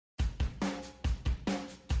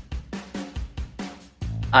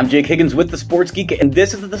I'm Jake Higgins with the Sports Geek, and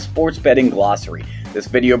this is the Sports Betting Glossary. This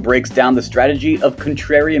video breaks down the strategy of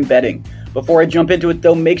contrarian betting. Before I jump into it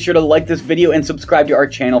though, make sure to like this video and subscribe to our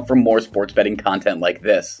channel for more sports betting content like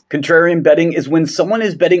this. Contrarian betting is when someone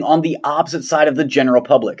is betting on the opposite side of the general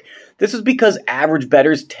public. This is because average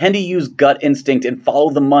bettors tend to use gut instinct and follow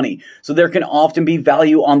the money, so there can often be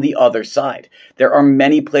value on the other side. There are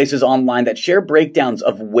many places online that share breakdowns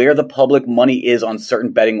of where the public money is on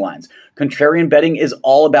certain betting lines. Contrarian betting is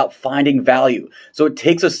all about finding value, so it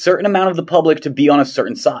takes a certain amount of the public to be on a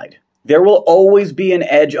certain side. There will always be an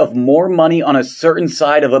edge of more money on a certain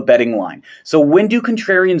side of a betting line. So when do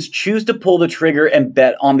contrarians choose to pull the trigger and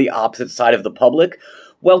bet on the opposite side of the public?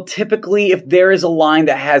 Well, typically, if there is a line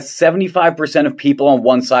that has 75% of people on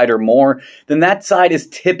one side or more, then that side is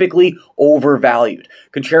typically overvalued.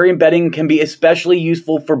 Contrarian betting can be especially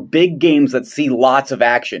useful for big games that see lots of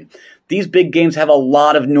action. These big games have a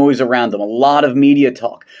lot of noise around them, a lot of media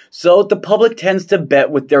talk. So the public tends to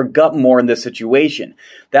bet with their gut more in this situation.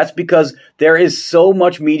 That's because there is so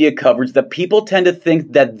much media coverage that people tend to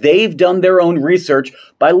think that they've done their own research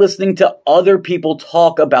by listening to other people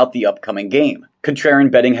talk about the upcoming game.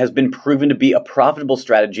 Contrarian betting has been proven to be a profitable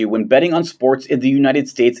strategy when betting on sports in the United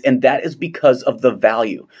States, and that is because of the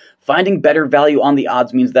value. Finding better value on the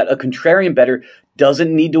odds means that a contrarian bettor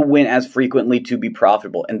doesn't need to win as frequently to be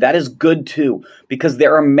profitable. And that is good too, because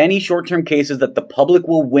there are many short-term cases that the public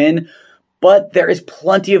will win, but there is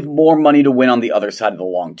plenty of more money to win on the other side of the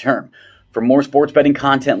long term. For more sports betting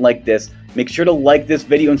content like this, make sure to like this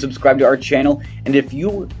video and subscribe to our channel. And if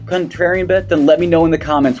you contrarian bet, then let me know in the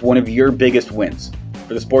comments one of your biggest wins.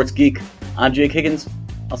 For the Sports Geek, I'm Jake Higgins.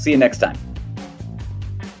 I'll see you next time.